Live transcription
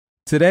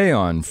Today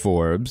on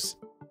Forbes,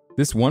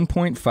 this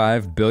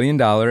 $1.5 billion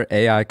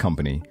AI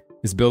company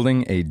is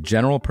building a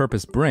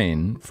general-purpose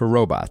brain for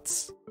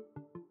robots.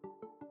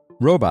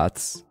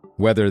 Robots,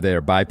 whether they're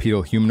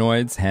bipedal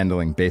humanoids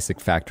handling basic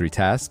factory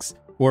tasks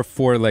or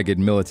four-legged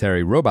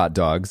military robot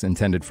dogs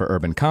intended for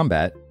urban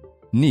combat,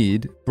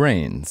 need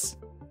brains.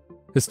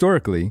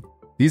 Historically,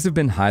 these have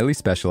been highly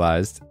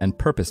specialized and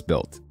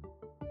purpose-built.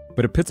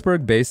 But a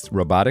Pittsburgh-based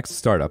robotics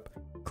startup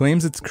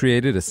claims it's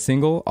created a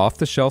single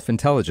off-the-shelf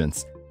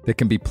intelligence that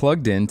can be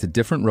plugged into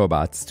different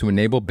robots to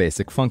enable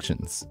basic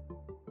functions.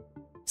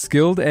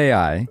 Skild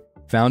AI,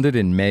 founded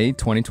in May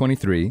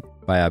 2023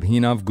 by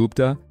Abhinav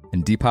Gupta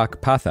and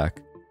Deepak Pathak,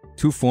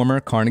 two former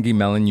Carnegie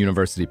Mellon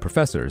University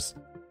professors,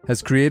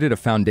 has created a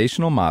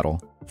foundational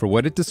model for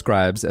what it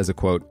describes as a,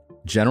 quote,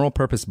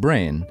 general-purpose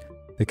brain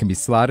that can be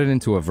slotted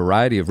into a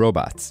variety of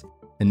robots,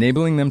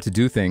 enabling them to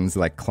do things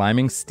like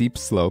climbing steep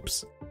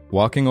slopes,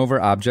 walking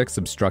over objects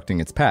obstructing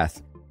its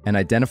path, and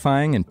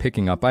identifying and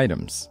picking up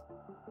items.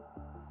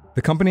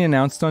 The company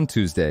announced on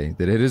Tuesday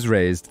that it has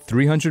raised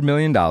 $300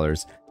 million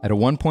at a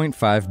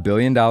 $1.5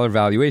 billion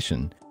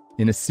valuation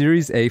in a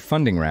Series A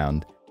funding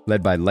round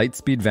led by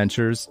Lightspeed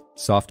Ventures,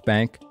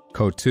 SoftBank,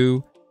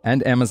 Co2,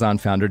 and Amazon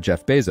founder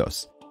Jeff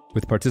Bezos,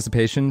 with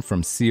participation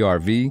from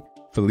CRV,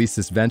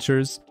 Felicis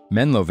Ventures,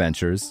 Menlo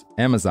Ventures,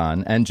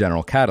 Amazon, and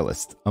General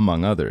Catalyst,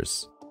 among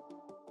others.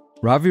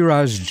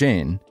 Raviraj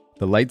Jain,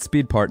 the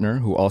Lightspeed partner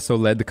who also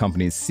led the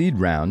company's seed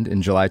round in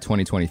July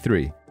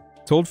 2023,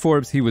 told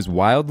Forbes he was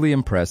wildly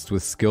impressed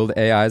with Skild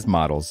AI's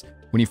models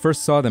when he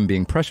first saw them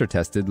being pressure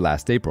tested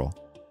last April.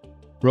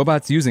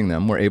 Robots using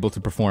them were able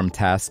to perform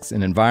tasks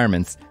in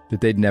environments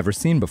that they'd never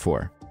seen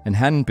before and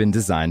hadn't been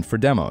designed for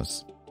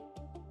demos.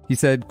 He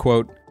said,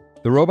 quote,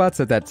 "The robots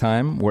at that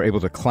time were able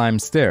to climb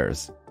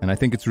stairs, and I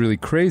think it's really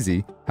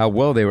crazy how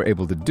well they were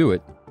able to do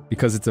it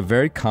because it's a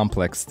very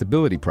complex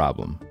stability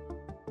problem."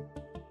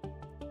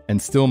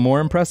 And still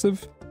more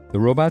impressive, the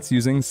robots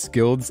using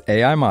Skild's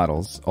AI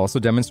models also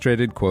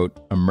demonstrated, quote,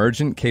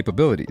 emergent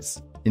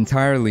capabilities,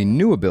 entirely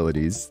new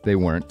abilities they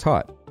weren't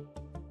taught.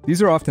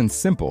 These are often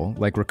simple,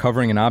 like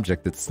recovering an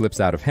object that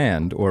slips out of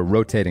hand or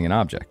rotating an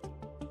object.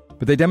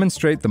 But they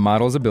demonstrate the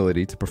model's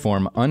ability to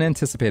perform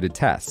unanticipated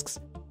tasks,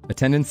 a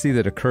tendency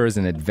that occurs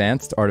in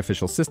advanced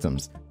artificial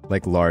systems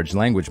like large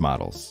language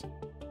models.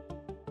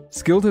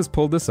 Skild has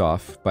pulled this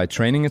off by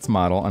training its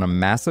model on a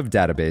massive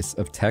database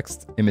of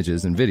text,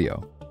 images, and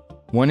video,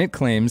 one it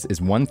claims is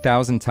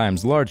 1,000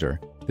 times larger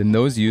than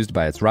those used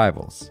by its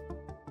rivals.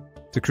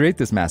 To create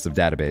this massive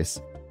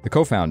database, the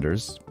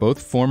co-founders,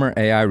 both former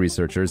AI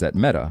researchers at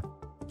Meta,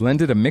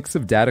 blended a mix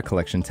of data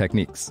collection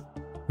techniques,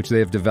 which they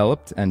have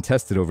developed and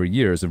tested over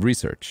years of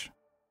research.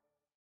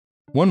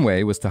 One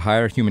way was to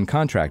hire human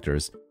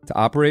contractors to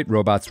operate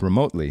robots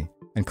remotely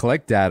and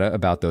collect data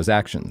about those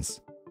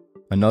actions.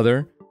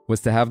 Another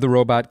was to have the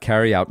robot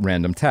carry out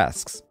random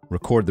tasks,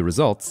 record the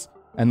results,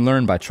 and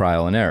learn by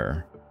trial and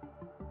error.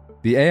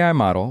 The AI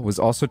model was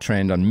also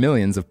trained on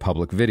millions of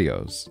public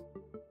videos.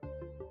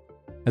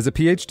 As a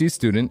PhD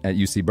student at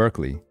UC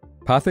Berkeley,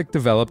 Pathak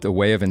developed a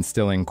way of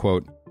instilling,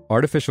 quote,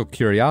 artificial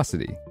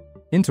curiosity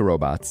into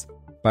robots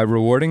by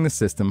rewarding the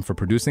system for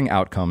producing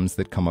outcomes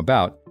that come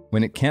about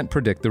when it can't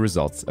predict the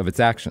results of its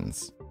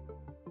actions.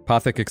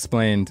 Pathak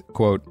explained,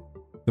 quote,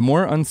 the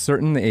more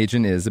uncertain the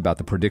agent is about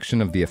the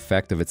prediction of the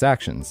effect of its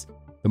actions,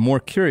 the more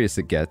curious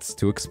it gets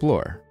to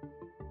explore.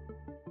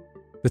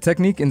 The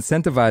technique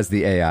incentivized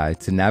the AI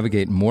to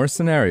navigate more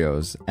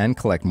scenarios and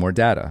collect more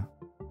data.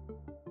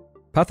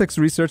 Pathak's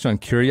research on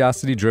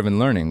curiosity-driven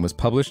learning was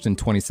published in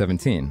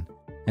 2017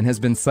 and has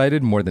been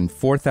cited more than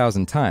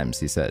 4,000 times,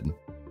 he said.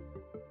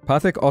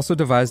 Pathak also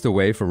devised a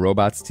way for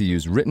robots to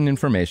use written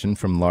information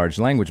from large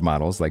language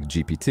models like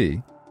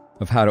GPT,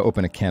 of how to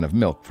open a can of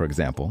milk, for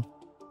example,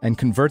 and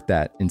convert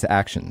that into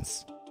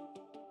actions.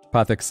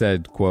 Pathak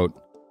said,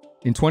 quote,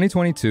 in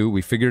 2022,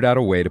 we figured out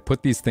a way to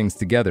put these things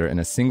together in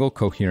a single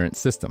coherent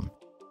system.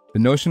 The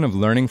notion of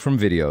learning from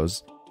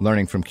videos,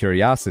 learning from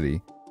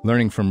curiosity,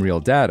 learning from real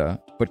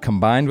data, but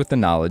combined with the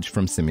knowledge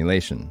from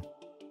simulation.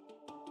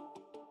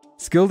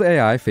 Skild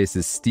AI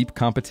faces steep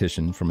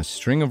competition from a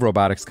string of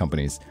robotics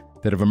companies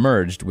that have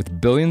emerged with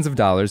billions of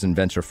dollars in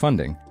venture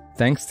funding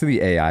thanks to the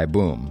AI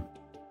boom.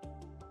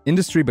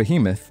 Industry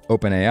behemoth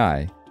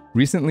OpenAI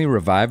recently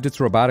revived its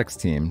robotics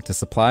team to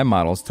supply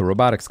models to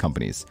robotics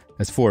companies,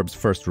 as Forbes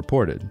first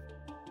reported.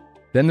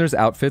 Then there's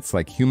outfits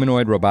like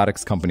humanoid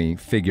robotics company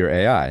Figure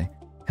AI,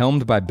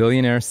 helmed by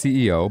billionaire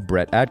CEO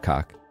Brett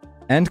Adcock,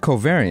 and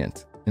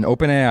Covariant, an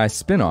OpenAI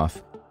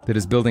spin-off that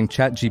is building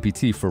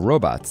ChatGPT for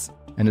robots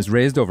and has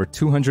raised over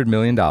 $200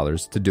 million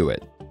to do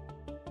it.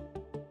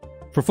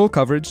 For full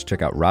coverage,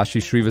 check out Rashi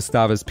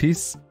Shrivastava's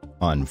piece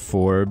on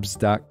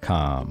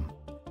Forbes.com.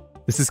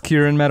 This is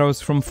Kieran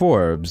Meadows from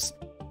Forbes.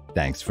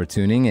 Thanks for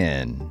tuning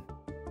in.